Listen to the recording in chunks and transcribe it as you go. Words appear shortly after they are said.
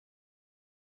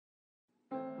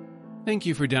Thank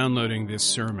you for downloading this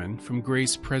sermon from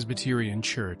Grace Presbyterian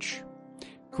Church.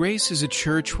 Grace is a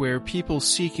church where people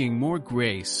seeking more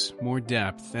grace, more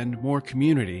depth, and more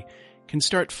community can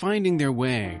start finding their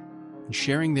way and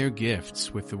sharing their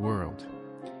gifts with the world.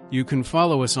 You can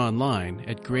follow us online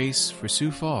at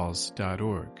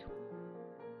graceforsiouxfalls.org.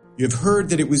 You have heard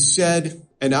that it was said,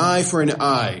 an eye for an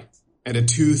eye, and a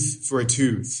tooth for a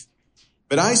tooth.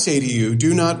 But I say to you,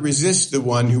 do not resist the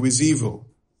one who is evil.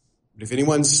 But if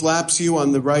anyone slaps you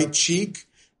on the right cheek,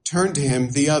 turn to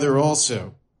him the other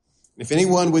also. And if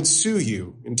anyone would sue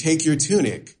you and take your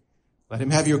tunic, let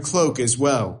him have your cloak as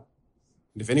well.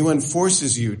 And if anyone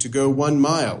forces you to go 1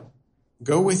 mile,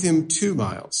 go with him 2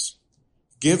 miles.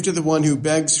 Give to the one who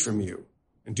begs from you,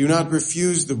 and do not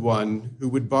refuse the one who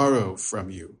would borrow from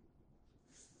you.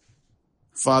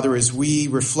 Father, as we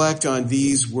reflect on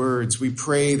these words, we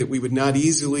pray that we would not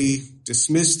easily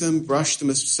dismiss them, brush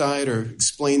them aside, or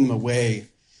explain them away,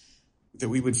 that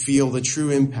we would feel the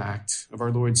true impact of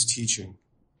our Lord's teaching.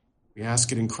 We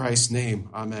ask it in Christ's name.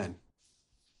 Amen.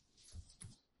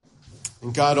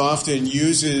 And God often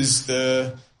uses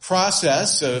the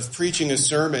process of preaching a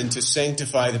sermon to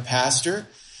sanctify the pastor.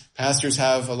 Pastors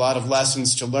have a lot of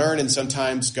lessons to learn, and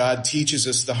sometimes God teaches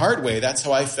us the hard way. That's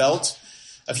how I felt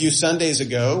a few Sundays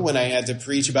ago when I had to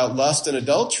preach about lust and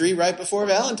adultery right before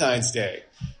Valentine's Day.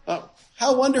 Oh,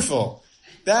 how wonderful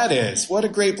that is. What a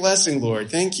great blessing, Lord.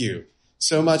 Thank you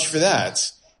so much for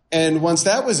that. And once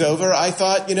that was over, I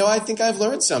thought, I think I've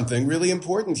learned something really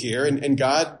important here, and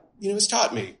God, has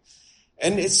taught me.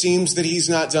 And it seems that he's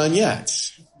not done yet,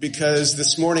 because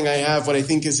this morning I have what I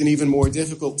think is an even more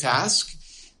difficult task.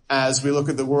 As we look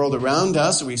at the world around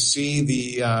us, we see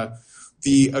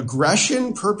the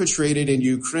aggression perpetrated in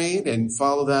Ukraine and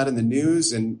follow that in the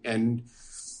news and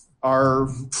are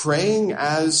praying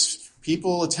as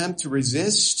people attempt to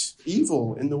resist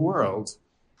evil in the world.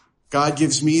 God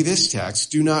gives me this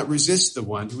text: do not resist the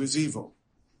one who is evil.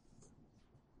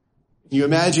 You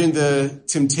imagine the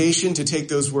temptation to take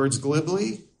those words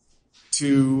glibly,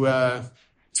 to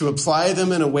apply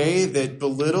them in a way that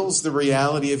belittles the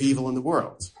reality of evil in the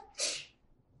world.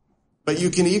 But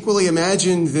you can equally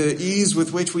imagine the ease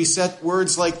with which we set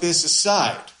words like this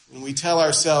aside. And we tell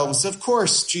ourselves, of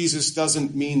course, Jesus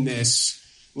doesn't mean this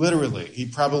literally. He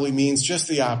probably means just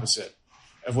the opposite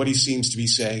of what he seems to be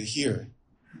saying here.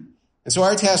 And so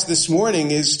our task this morning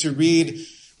is to read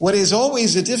what is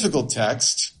always a difficult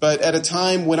text, but at a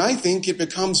time when I think it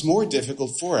becomes more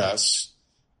difficult for us,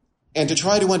 and to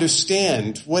try to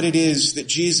understand what it is that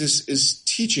Jesus is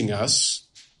teaching us,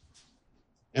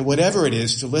 and whatever it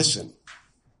is to listen.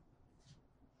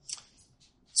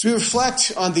 So we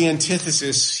reflect on the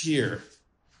antithesis here,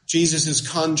 Jesus'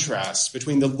 contrast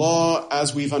between the law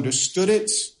as we've understood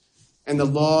it and the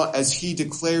law as he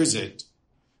declares it.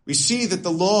 We see that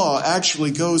the law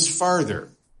actually goes farther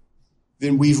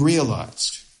than we've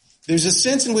realized. There's a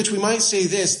sense in which we might say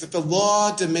this, that the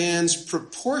law demands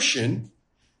proportion,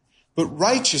 but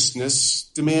righteousness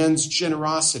demands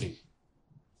generosity.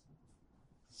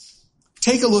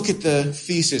 Take a look at the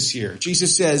thesis here.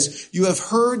 Jesus says, you have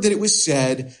heard that it was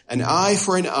said, an eye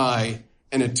for an eye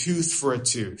and a tooth for a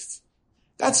tooth.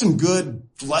 That's some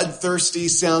good bloodthirsty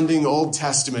sounding Old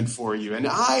Testament for you. An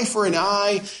eye for an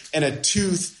eye and a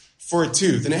tooth for a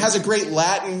tooth. And it has a great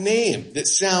Latin name that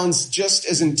sounds just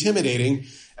as intimidating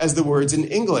as the words in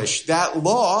English. That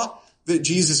law that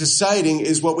Jesus is citing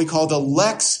is what we call the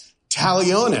lex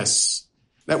talionis.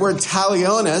 That word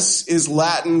talionis is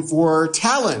Latin for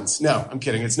talons. No, I'm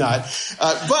kidding. It's not.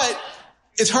 But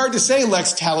it's hard to say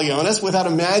lex talionis without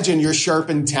imagine your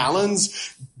sharpened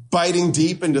talons biting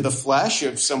deep into the flesh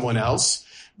of someone else.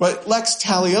 But lex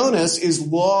talionis is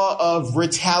law of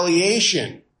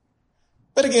retaliation.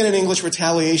 But again, in English,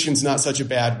 retaliation is not such a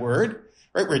bad word,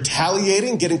 right?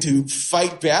 Retaliating, getting to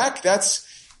fight back, that's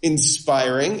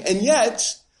inspiring. And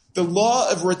yet, the law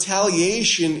of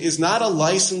retaliation is not a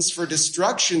license for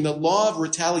destruction. The law of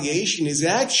retaliation is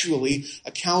actually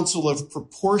a counsel of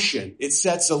proportion. It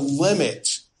sets a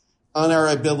limit on our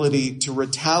ability to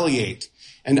retaliate.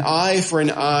 An eye for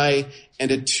an eye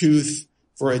and a tooth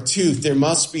for a tooth. There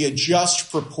must be a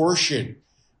just proportion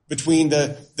between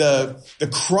the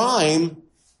crime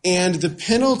and the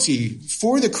penalty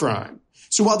for the crime.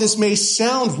 So while this may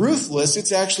sound ruthless,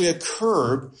 it's actually a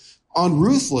curb on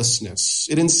ruthlessness.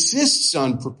 It insists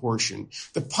on proportion.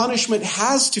 The punishment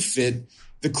has to fit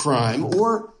the crime,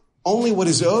 or only what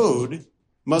is owed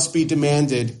must be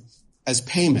demanded as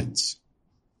payment.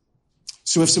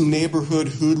 So if some neighborhood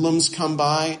hoodlums come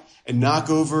by and knock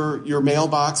over your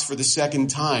mailbox for the second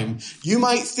time, you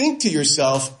might think to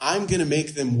yourself, I'm going to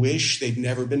make them wish they'd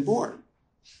never been born.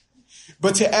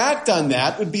 But to act on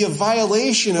that would be a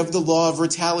violation of the law of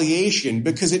retaliation,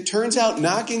 because it turns out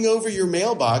knocking over your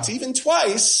mailbox, even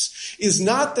twice, is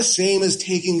not the same as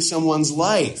taking someone's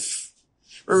life.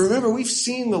 But remember, we've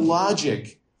seen the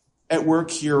logic at work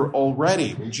here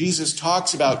already. When Jesus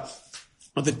talks about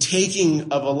the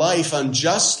taking of a life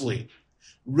unjustly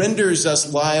renders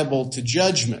us liable to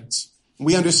judgment.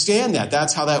 We understand that.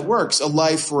 That's how that works. A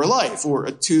life for a life, or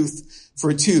a tooth for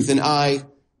a tooth, an eye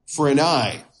for an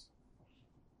eye.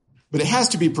 But it has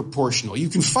to be proportional. You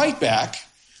can fight back,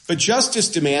 but justice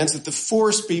demands that the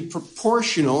force be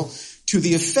proportional to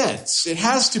the offense. It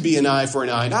has to be an eye for an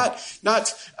eye,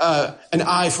 not an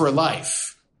eye for a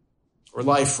life, or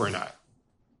life for an eye.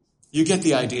 You get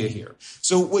the idea here.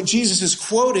 So what Jesus is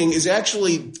quoting is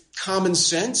actually common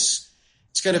sense.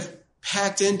 It's kind of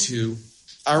packed into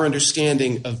our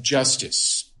understanding of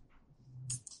justice.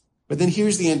 But then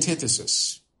here's the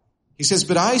antithesis. He says,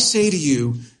 "But I say to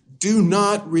you, do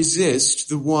not resist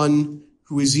the one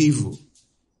who is evil."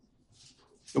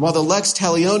 And while the lex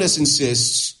talionis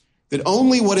insists that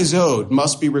only what is owed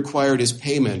must be required as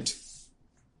payment,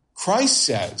 Christ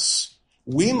says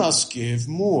we must give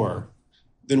more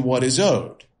than what is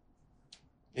owed.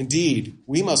 Indeed,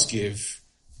 we must give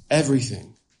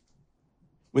everything.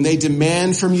 When they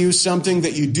demand from you something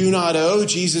that you do not owe,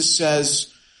 Jesus says,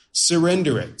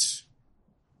 surrender it.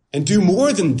 And do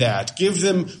more than that. Give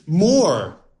them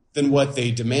more than what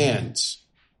they demand.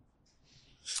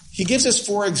 He gives us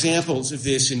 4 examples of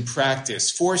this in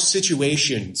practice, 4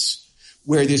 situations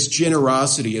where this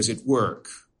generosity is at work.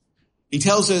 He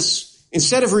tells us,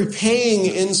 instead of repaying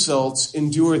insults,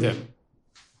 endure them.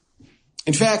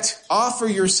 In fact, offer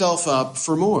yourself up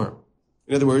for more.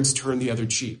 In other words, turn the other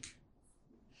cheek.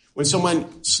 When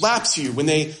someone slaps you, when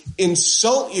they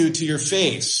insult you to your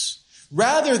face,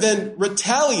 rather than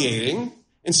retaliating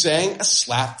and saying a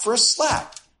slap for a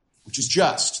slap, which is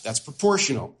just, that's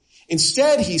proportional.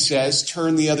 Instead, he says,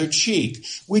 turn the other cheek,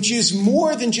 which is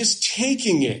more than just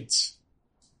taking it.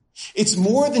 It's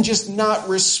more than just not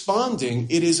responding.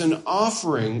 It is an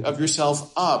offering of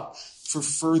yourself up for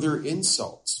further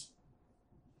insult.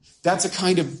 That's a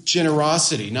kind of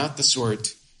generosity, not the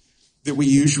sort that we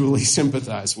usually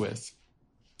sympathize with.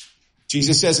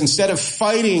 Jesus says, instead of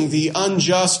fighting the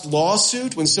unjust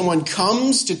lawsuit when someone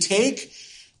comes to take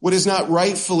what is not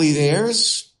rightfully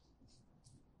theirs,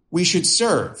 we should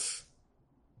serve.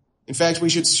 In fact, we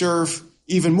should serve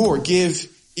even more,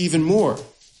 give even more.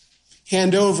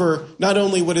 Hand over not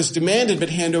only what is demanded, but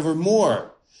hand over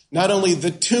more. Not only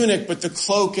the tunic, but the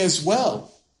cloak as well.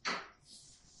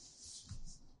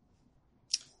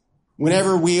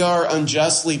 Whenever we are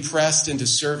unjustly pressed into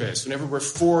service, whenever we're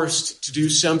forced to do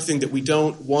something that we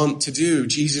don't want to do,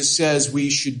 Jesus says we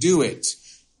should do it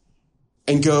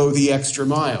and go the extra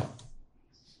mile.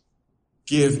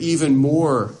 Give even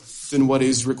more than what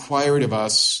is required of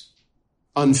us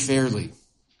unfairly.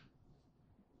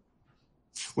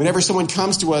 Whenever someone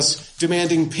comes to us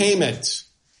demanding payment,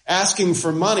 asking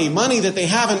for money that they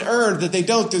haven't earned, that they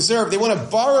don't deserve, they want to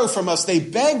borrow from us, they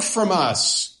beg from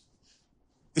us.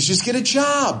 They should just get a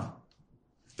job.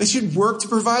 They should work to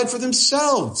provide for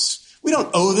themselves. We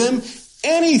don't owe them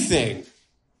anything.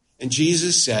 And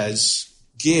Jesus says,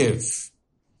 give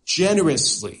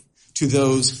generously to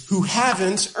those who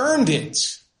haven't earned it.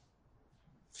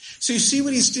 So you see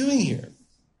what he's doing here.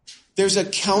 There's a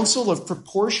counsel of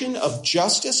proportion, of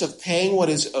justice, of paying what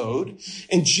is owed.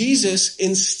 And Jesus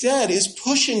instead is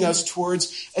pushing us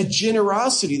towards a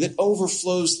generosity that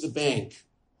overflows the bank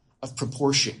of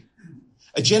proportion.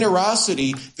 A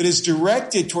generosity that is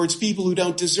directed towards people who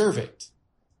don't deserve it.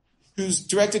 Who's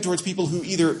directed towards people who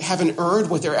either haven't earned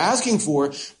what they're asking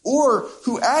for or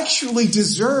who actually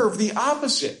deserve the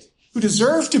opposite. Who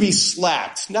deserve to be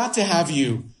slapped, not to have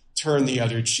you turn the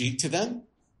other cheek to them.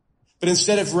 But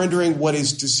instead of rendering what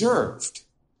is deserved,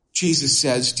 Jesus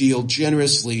says, deal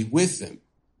generously with them.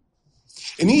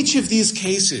 In each of these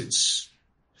cases,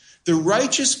 the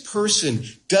righteous person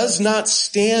does not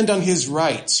stand on his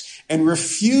rights and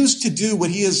refuse to do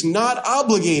what he is not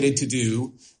obligated to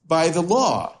do by the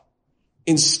law.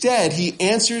 Instead, he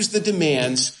answers the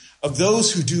demands of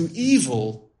those who do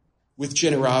evil with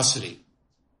generosity.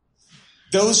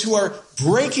 Those who are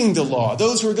breaking the law,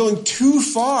 those who are going too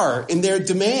far in their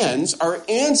demands, are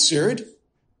answered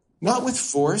not with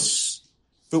force,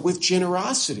 but with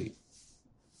generosity.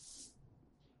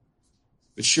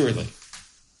 But surely,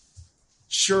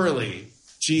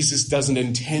 Jesus doesn't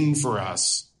intend for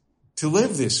us to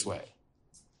live this way.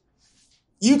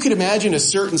 You could imagine a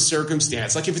certain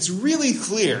circumstance, like if it's really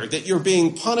clear that you're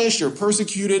being punished or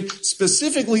persecuted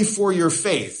specifically for your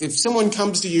faith. If someone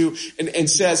comes to you and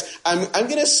says, I'm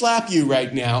going to slap you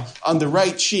right now on the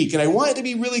right cheek, and I want it to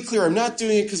be really clear, I'm not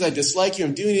doing it because I dislike you,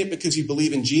 I'm doing it because you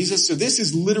believe in Jesus. So this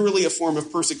is literally a form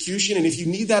of persecution, and if you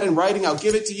need that in writing, I'll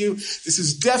give it to you. This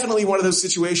is definitely one of those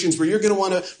situations where you're going to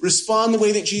want to respond the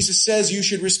way that Jesus says you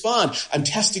should respond. I'm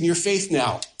testing your faith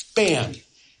now. Bam.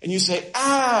 And you say,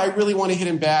 I really want to hit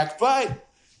him back, but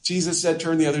Jesus said,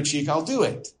 turn the other cheek, I'll do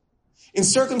it. In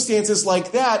circumstances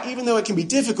like that, even though it can be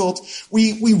difficult,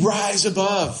 we rise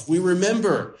above. We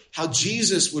remember how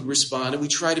Jesus would respond, and we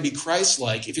try to be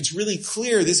Christ-like. If it's really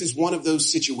clear, this is one of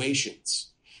those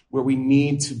situations where we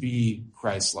need to be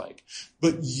Christ-like.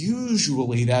 But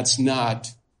usually that's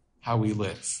not how we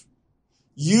live.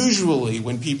 Usually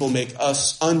when people make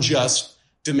us unjust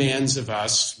demands of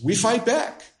us, we fight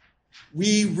back.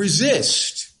 We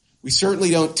resist. We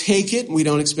certainly don't take it, and we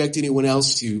don't expect anyone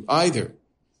else to either.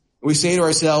 We say to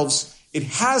ourselves, it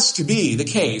has to be the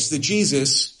case that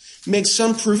Jesus makes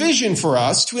some provision for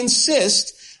us to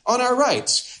insist on our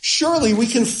rights. Surely we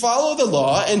can follow the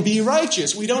law and be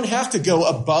righteous. We don't have to go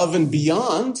above and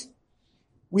beyond.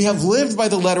 We have lived by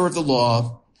the letter of the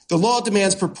law. The law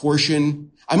demands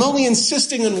proportion. I'm only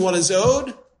insisting on what is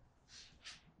owed.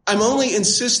 I'm only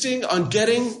insisting on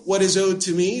getting what is owed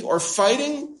to me or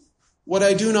fighting what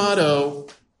I do not owe.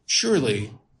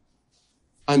 Surely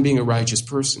I'm being a righteous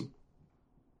person.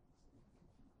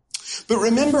 But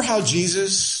remember how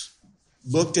Jesus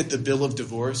looked at the bill of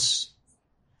divorce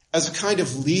as a kind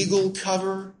of legal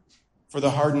cover for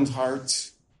the hardened heart?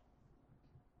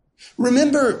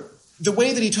 Remember the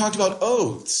way that he talked about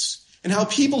oaths and how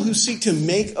people who seek to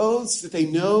make oaths that they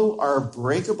know are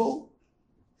breakable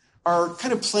are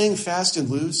kind of playing fast and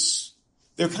loose.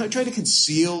 They're kind of trying to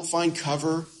conceal, find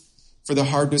cover for the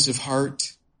hardness of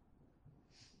heart.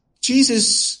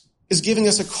 Jesus is giving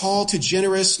us a call to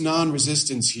generous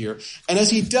non-resistance here. And as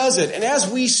he does it, and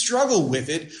as we struggle with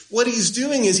it, what he's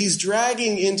doing is he's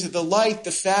dragging into the light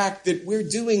the fact that we're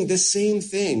doing the same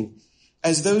thing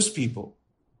as those people.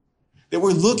 That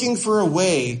we're looking for a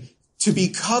way to be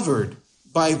covered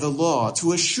by the law,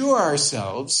 to assure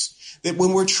ourselves that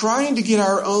when we're trying to get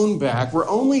our own back, we're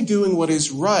only doing what is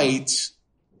right,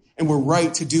 and we're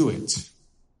right to do it.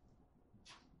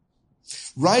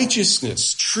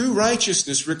 Righteousness, true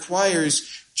righteousness,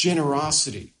 requires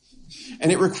generosity.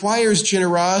 And it requires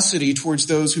generosity towards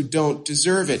those who don't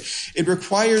deserve it. It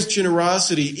requires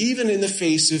generosity even in the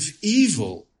face of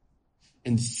evil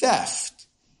and theft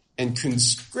and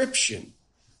conscription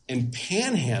and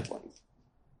panhandling.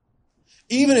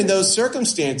 Even in those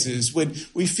circumstances when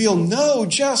we feel no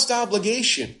just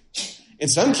obligation, in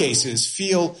some cases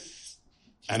feel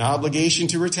an obligation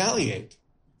to retaliate,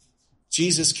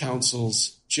 Jesus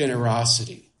counsels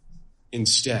generosity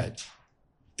instead.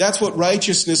 That's what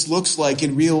righteousness looks like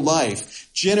in real life.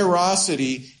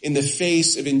 Generosity in the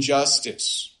face of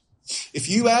injustice. If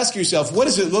you ask yourself, what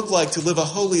does it look like to live a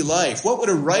holy life? What would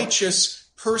a righteous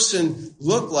person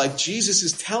look like? Jesus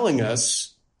is telling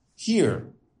us here.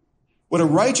 What a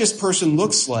righteous person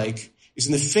looks like is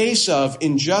in the face of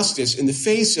injustice, in the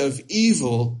face of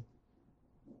evil,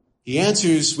 he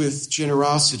answers with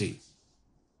generosity.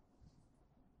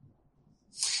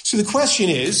 So the question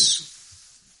is,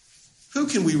 who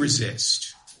can we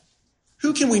resist?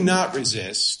 Who can we not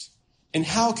resist? And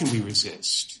how can we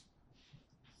resist?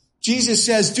 Jesus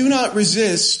says, do not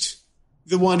resist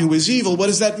the one who is evil. What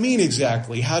does that mean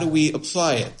exactly? How do we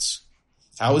apply it?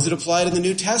 How is it applied in the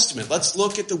New Testament? Let's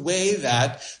look at the way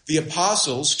that the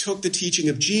apostles took the teaching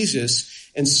of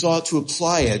Jesus and sought to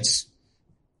apply it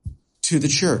to the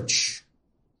church.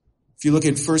 If you look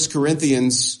at 1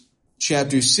 Corinthians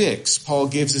chapter 6, Paul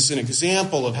gives us an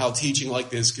example of how teaching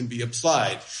like this can be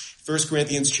applied. 1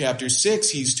 Corinthians chapter 6,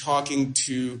 he's talking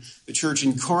to the church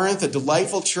in Corinth, a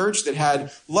delightful church that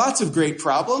had lots of great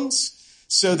problems,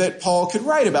 so that Paul could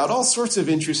write about all sorts of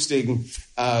interesting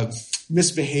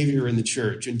misbehavior in the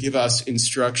church and give us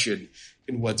instruction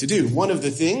in what to do. One of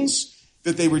the things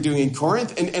that they were doing in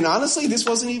Corinth, and honestly, this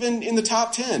wasn't even in the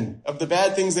top 10 of the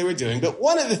bad things they were doing, but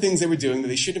one of the things they were doing that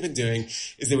they shouldn't have been doing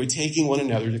is they were taking one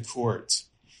another to court.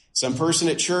 Some person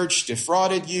at church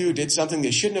defrauded you, did something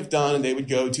they shouldn't have done, and they would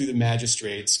go to the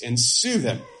magistrates and sue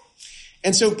them.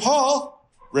 And so Paul,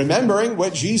 remembering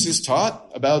what Jesus taught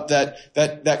about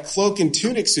that cloak and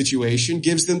tunic situation,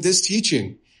 gives them this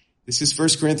teaching. This is 1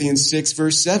 Corinthians 6,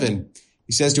 verse 7.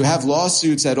 He says, to have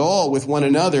lawsuits at all with one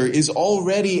another is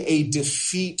already a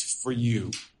defeat for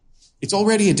you. It's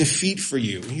already a defeat for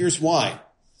you. And here's why.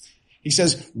 He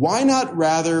says, why not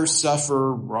rather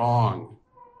suffer wrong?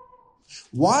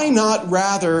 Why not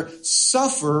rather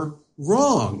suffer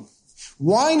wrong?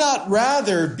 Why not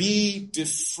rather be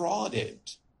defrauded?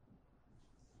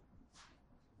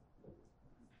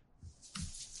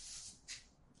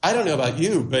 I don't know about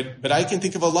you, but I can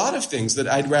think of a lot of things that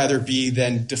I'd rather be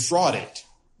than defrauded.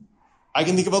 I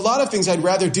can think of a lot of things I'd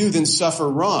rather do than suffer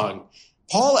wrong.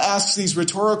 Paul asks these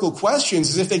rhetorical questions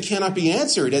as if they cannot be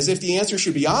answered, as if the answer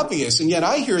should be obvious. And yet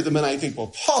I hear them and I think,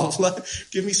 well, Paul,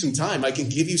 give me some time. I can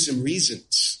give you some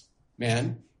reasons,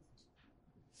 man.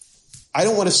 I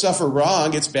don't want to suffer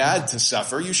wrong. It's bad to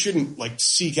suffer. You shouldn't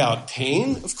seek out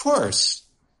pain. Of course.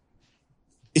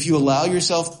 If you allow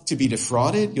yourself to be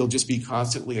defrauded, you'll just be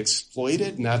constantly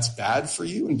exploited, and that's bad for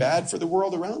you and bad for the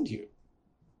world around you.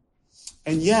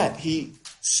 And yet he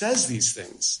says these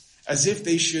things as if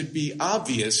they should be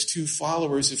obvious to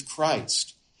followers of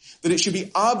Christ, that it should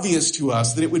be obvious to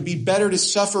us that it would be better to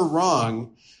suffer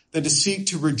wrong than to seek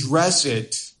to redress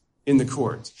it in the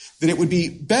court, that it would be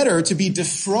better to be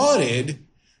defrauded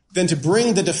than to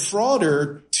bring the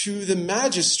defrauder to the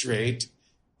magistrate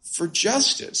for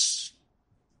justice.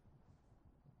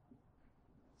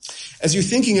 As you're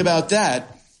thinking about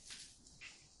that,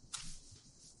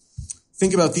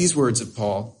 think about these words of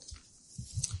Paul.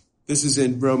 This is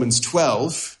in Romans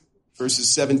 12, verses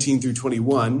 17 through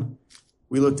 21.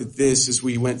 We looked at this as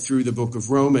we went through the book of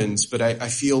Romans, but I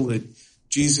feel that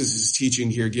Jesus'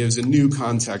 teaching here gives a new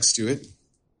context to it.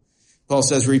 Paul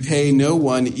says, repay no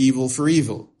one evil for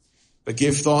evil, but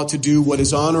give thought to do what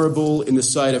is honorable in the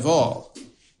sight of all.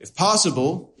 If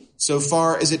possible, so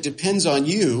far as it depends on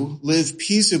you, live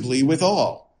peaceably with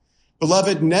all.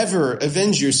 Beloved, never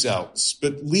avenge yourselves,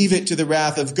 but leave it to the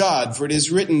wrath of God, for it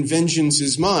is written, vengeance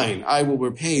is mine, I will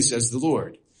repay, says the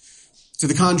Lord. To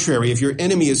the contrary, if your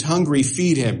enemy is hungry,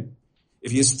 feed him.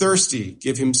 If he is thirsty,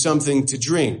 give him something to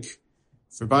drink.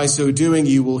 For by so doing,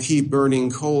 you will heap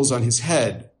burning coals on his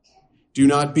head. Do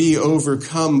not be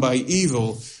overcome by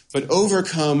evil, but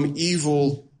overcome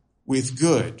evil with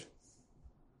good.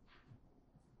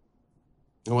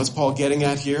 And what's Paul getting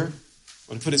at here?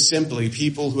 I want to put it simply,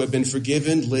 people who have been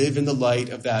forgiven live in the light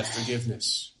of that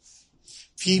forgiveness.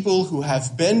 People who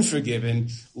have been forgiven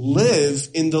live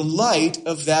in the light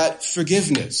of that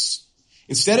forgiveness.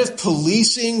 Instead of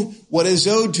policing what is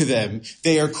owed to them,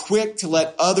 they are quick to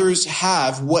let others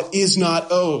have what is not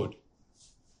owed.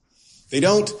 They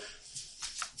don't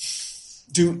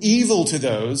do evil to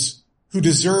those who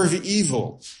deserve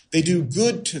evil. They do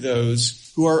good to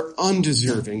those who are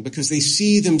undeserving because they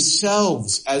see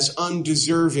themselves as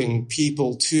undeserving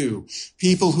people too.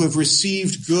 People who have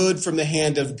received good from the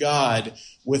hand of God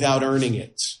without earning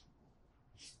it.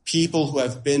 People who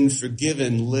have been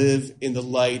forgiven live in the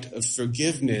light of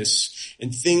forgiveness,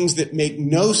 and things that make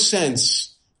no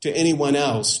sense to anyone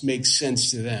else make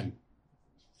sense to them.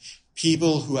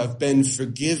 People who have been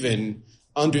forgiven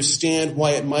understand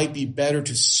why it might be better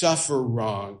to suffer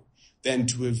wrong than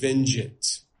to avenge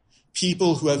it.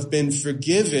 People who have been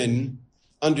forgiven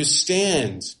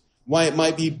understand why it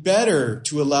might be better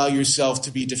to allow yourself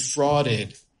to be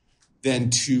defrauded than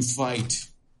to fight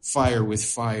fire with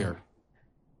fire.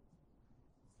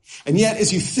 And yet,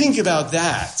 as you think about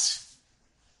that,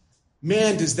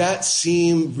 man, does that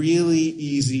seem really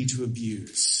easy to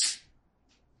abuse?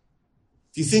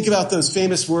 If you think about those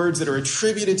famous words that are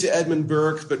attributed to Edmund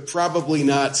Burke, but probably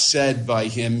not said by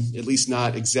him, at least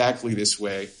not exactly this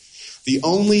way. The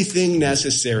only thing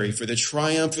necessary for the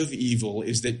triumph of evil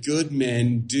is that good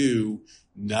men do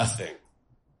nothing.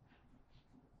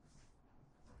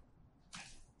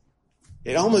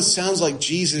 It almost sounds like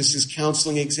Jesus is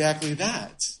counseling exactly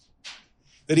that.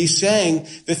 That he's saying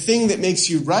the thing that makes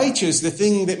you righteous, the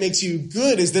thing that makes you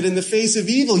good is that in the face of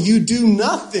evil, you do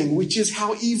nothing, which is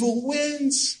how evil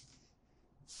wins.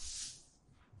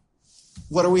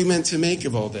 What are we meant to make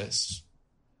of all this?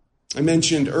 I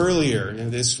mentioned earlier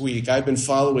this week, I've been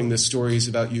following the stories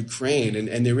about Ukraine,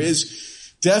 and there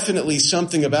is definitely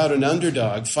something about an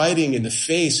underdog fighting in the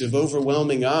face of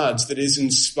overwhelming odds that is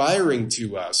inspiring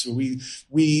to us.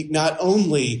 We not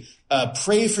only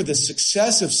pray for the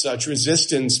success of such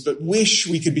resistance, but wish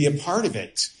we could be a part of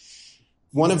it.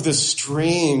 One of the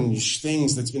strange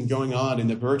things that's been going on in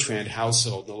the Bertrand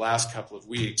household the last couple of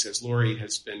weeks, as Lori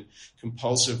has been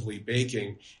compulsively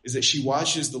baking, is that she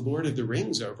watches The Lord of the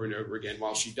Rings over and over again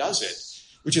while she does it,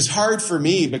 which is hard for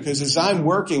me because as I'm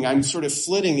working, I'm sort of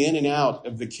flitting in and out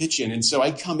of the kitchen. And so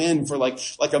I come in for like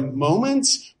a moment,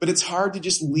 but it's hard to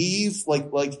just leave like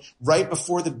right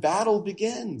before the battle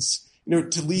begins.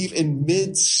 To leave in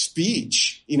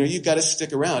mid-speech, you've got to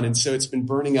stick around. And so it's been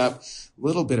burning up a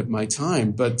little bit of my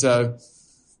time. But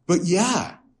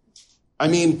yeah, I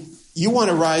mean, you want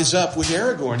to rise up with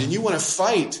Aragorn and you want to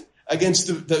fight against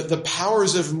the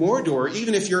powers of Mordor,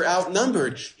 even if you're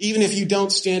outnumbered, even if you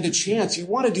don't stand a chance. You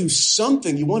want to do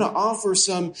something. You want to offer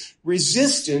some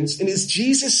resistance. And is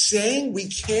Jesus saying we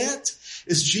can't?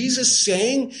 Is Jesus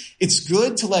saying it's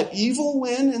good to let evil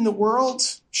win in the world?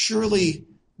 Surely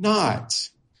not.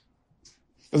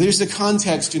 Now, there's the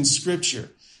context in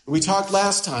Scripture. We talked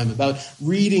last time about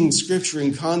reading Scripture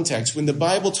in context. When the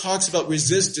Bible talks about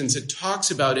resistance, it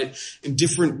talks about it in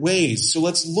different ways. So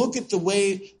let's look at the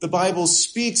way the Bible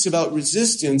speaks about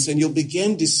resistance, and you'll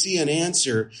begin to see an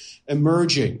answer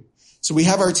emerging. So we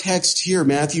have our text here,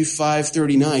 Matthew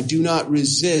 5:39. Do not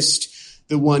resist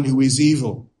the one who is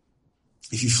evil.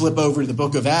 If you flip over to the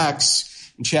book of Acts,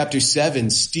 in chapter 7,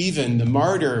 Stephen, the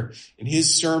martyr, in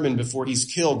his sermon before he's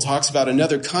killed, talks about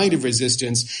another kind of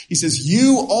resistance. He says,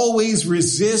 you always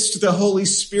resist the Holy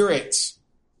Spirit.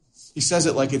 He says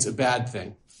it like it's a bad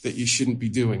thing that you shouldn't be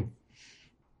doing.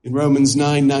 In Romans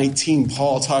 9:19,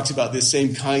 Paul talks about this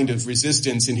same kind of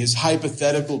resistance in his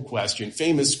hypothetical question,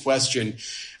 famous question,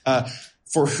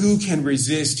 for who can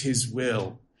resist his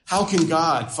will? How can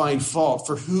God find fault?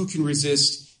 For who can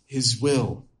resist his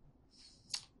will?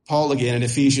 Paul again in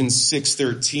Ephesians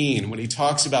 6:13, when he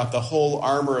talks about the whole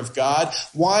armor of God,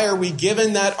 why are we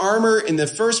given that armor in the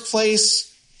first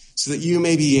place? So that you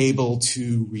may be able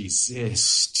to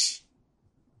resist.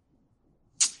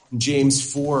 In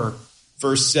James 4,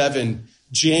 verse 7,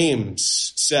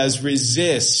 James says,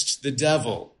 resist the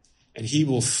devil and he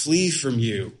will flee from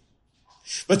you.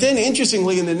 But then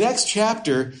interestingly, in the next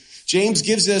chapter, James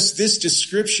gives us this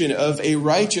description of a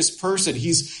righteous person.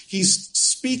 He's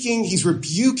speaking, he's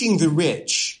rebuking the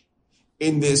rich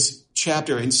in this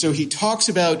chapter. And so he talks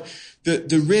about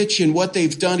the rich and what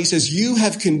they've done. He says, you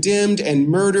have condemned and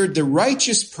murdered the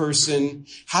righteous person.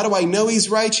 How do I know he's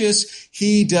righteous?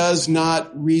 He does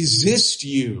not resist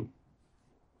you.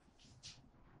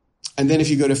 And then if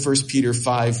you go to 1 Peter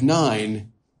 5:9,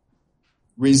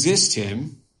 resist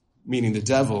him, meaning the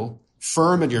devil,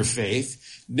 firm in your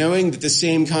faith, knowing that the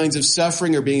same kinds of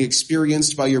suffering are being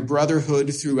experienced by your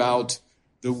brotherhood throughout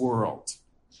the world.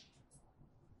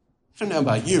 I don't know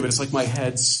about you, but it's like my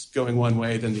head's going one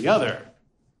way than the other.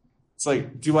 It's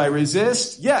like, do I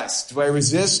resist? Yes. Do I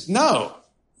resist? No.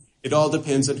 It all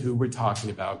depends on who we're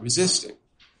talking about resisting.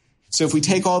 So if we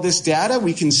take all this data,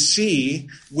 we can see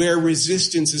where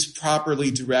resistance is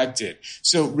properly directed.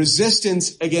 So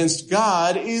resistance against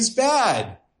God is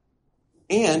bad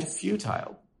and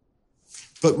futile.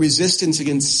 But resistance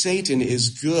against Satan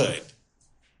is good.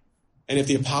 And if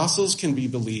the apostles can be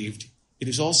believed, it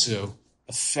is also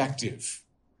effective.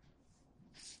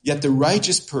 Yet the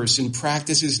righteous person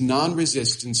practices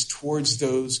non-resistance towards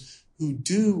those who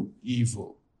do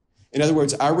evil. In other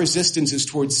words, our resistance is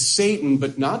towards Satan,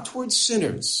 but not towards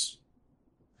sinners.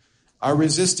 Our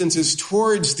resistance is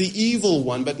towards the evil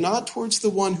one, but not towards the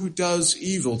one who does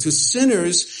evil. To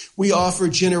sinners, we offer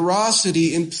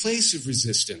generosity in place of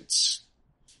resistance,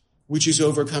 which is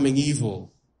overcoming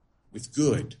evil with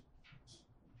good.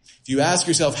 If you ask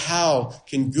yourself, how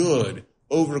can good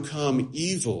overcome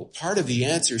evil? Part of the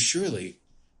answer, surely,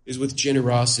 is with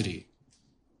generosity.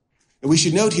 And we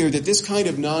should note here that this kind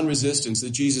of non-resistance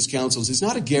that Jesus counsels is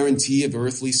not a guarantee of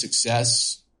earthly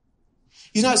success.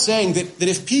 He's not saying that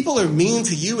if people are mean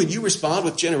to you and you respond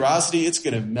with generosity, it's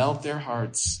going to melt their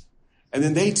hearts. And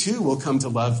then they too will come to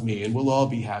love me and we'll all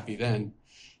be happy then.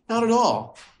 Not at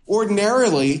all.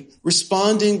 Ordinarily,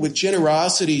 responding with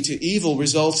generosity to evil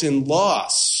results in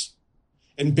loss.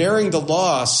 And bearing the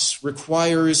loss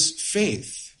requires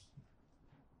faith.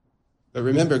 But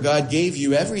remember, God gave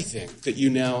you everything that you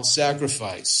now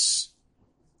sacrifice.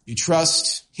 You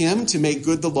trust him to make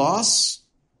good the loss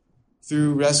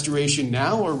through restoration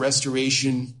now or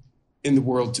restoration in the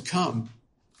world to come.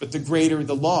 But the greater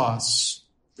the loss,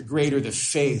 the greater the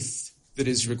faith that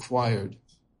is required.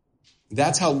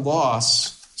 That's how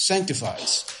loss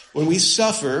sanctifies. When we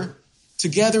suffer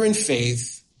together in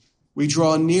faith, we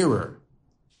draw nearer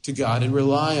to God and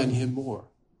rely on him more.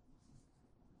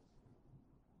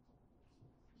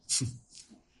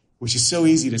 Which is so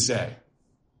easy to say.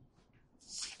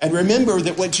 And remember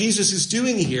that what Jesus is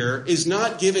doing here is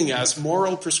not giving us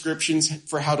moral prescriptions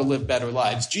for how to live better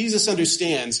lives. Jesus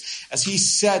understands, as he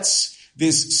sets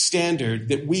this standard,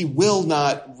 that we will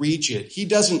not reach it. He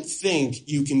doesn't think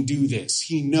you can do this.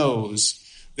 He knows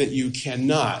that you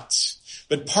cannot.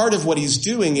 But part of what he's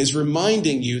doing is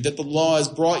reminding you that the law has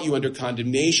brought you under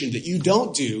condemnation, that you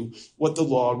don't do what the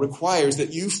law requires,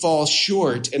 that you fall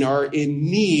short and are in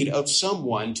need of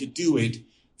someone to do it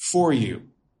for you.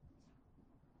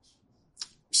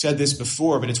 said this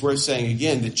before, but it's worth saying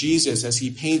again, that Jesus, as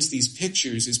he paints these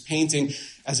pictures, is painting,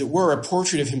 as it were, a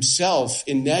portrait of himself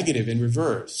in negative, in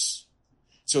reverse.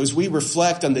 So as we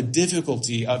reflect on the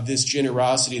difficulty of this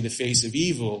generosity in the face of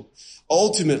evil,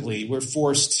 ultimately we're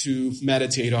forced to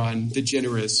meditate on the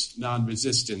generous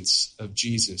non-resistance of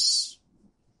Jesus,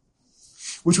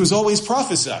 which was always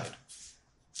prophesied.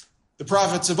 The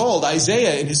prophets of old,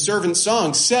 Isaiah in his servant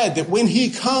song, said that when he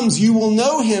comes, you will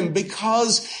know him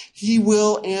because he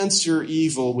will answer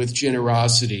evil with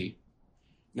generosity.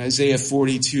 In Isaiah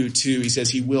 42:2, he says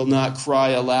he will not cry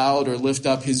aloud or lift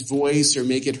up his voice or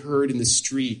make it heard in the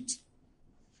street.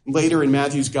 Later in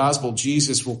Matthew's gospel,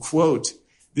 Jesus will quote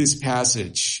this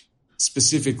passage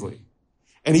specifically.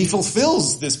 And he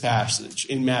fulfills this passage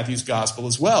in Matthew's gospel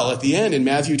as well. At the end, in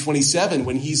Matthew 27,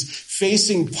 when he's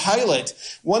facing Pilate,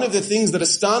 one of the things that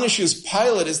astonishes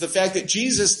Pilate is the fact that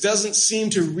Jesus doesn't seem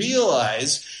to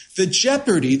realize the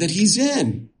jeopardy that he's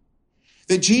in.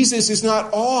 That Jesus is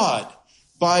not awed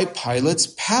by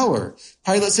Pilate's power.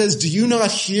 Pilate says, do you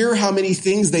not hear how many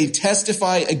things they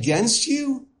testify against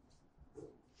you?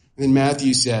 And then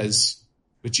Matthew says,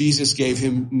 but Jesus gave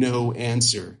him no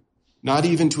answer, not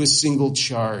even to a single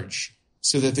charge,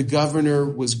 so that the governor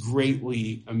was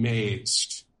greatly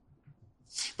amazed.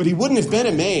 But he wouldn't have been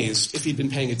amazed if he'd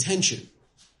been paying attention.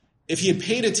 If he had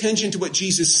paid attention to what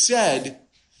Jesus said,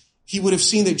 he would have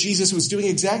seen that Jesus was doing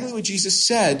exactly what Jesus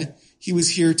said he was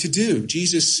here to do.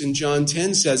 Jesus in John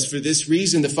 10 says, for this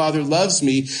reason the Father loves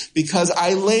me, because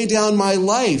I lay down my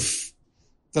life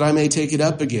that I may take it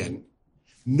up again.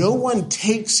 No one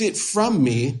takes it from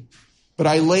me, but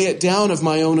I lay it down of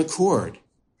my own accord.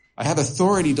 I have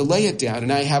authority to lay it down,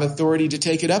 and I have authority to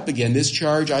take it up again. This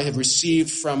charge I have received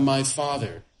from my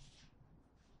Father.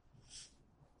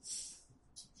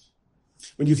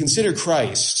 When you consider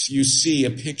Christ, you see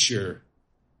a picture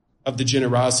of the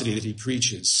generosity that he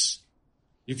preaches.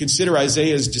 You consider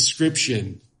Isaiah's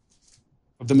description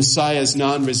of the Messiah's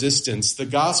non-resistance, the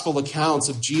gospel accounts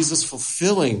of Jesus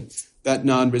fulfilling that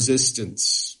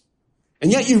non-resistance.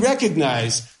 And yet you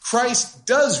recognize Christ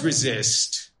does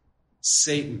resist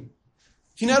Satan.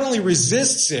 He not only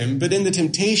resists him, but in the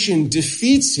temptation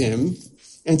defeats him,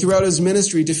 and throughout his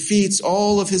ministry defeats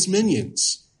all of his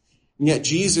minions. And yet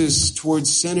Jesus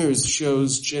towards sinners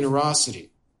shows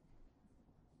generosity.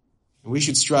 And we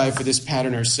should strive for this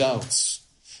pattern ourselves.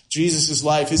 Jesus'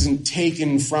 life isn't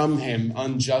taken from him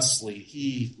unjustly.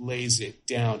 He lays it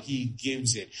down. He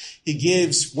gives it. He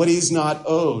gives what is not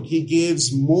owed. He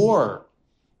gives more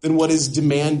than what is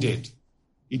demanded.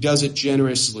 He does it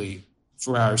generously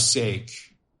for our sake.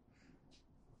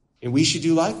 And we should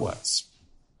do likewise.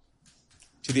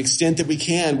 To the extent that we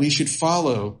can, we should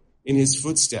follow in his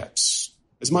footsteps.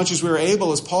 As much as we're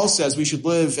able, as Paul says, we should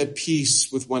live at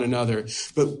peace with one another.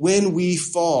 But when we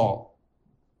fall,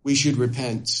 we should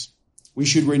repent. We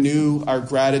should renew our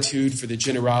gratitude for the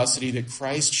generosity that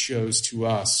Christ shows to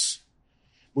us.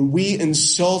 When we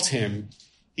insult him,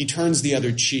 he turns the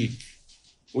other cheek.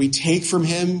 When we take from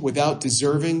him without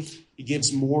deserving, he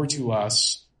gives more to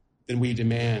us than we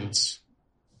demand.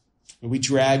 When we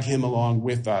drag him along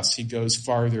with us, he goes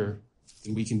farther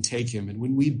than we can take him. And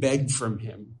when we beg from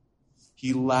him,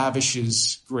 he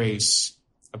lavishes grace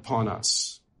upon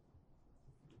us.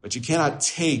 But you cannot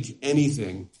take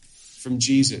anything from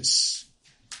Jesus.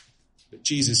 But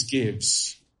Jesus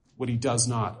gives what he does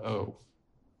not owe.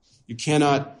 You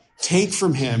cannot take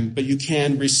from him, but you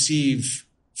can receive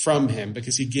from him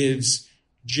because he gives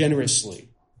generously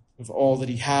of all that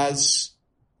he has,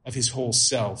 of his whole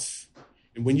self.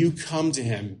 And when you come to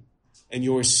him in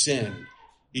your sin,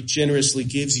 he generously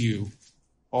gives you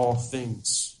all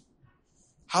things.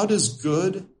 How does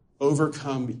good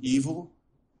overcome evil?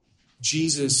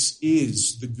 Jesus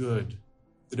is the good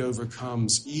that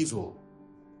overcomes evil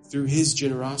through his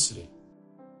generosity.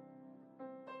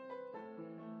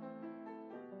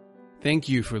 Thank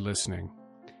you for listening.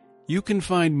 You can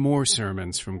find more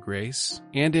sermons from Grace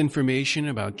and information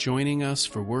about joining us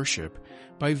for worship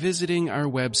by visiting our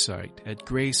website at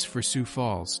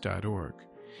graceforsiouxfalls.org.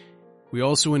 We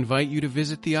also invite you to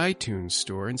visit the iTunes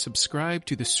store and subscribe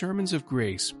to the Sermons of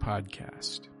Grace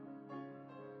podcast.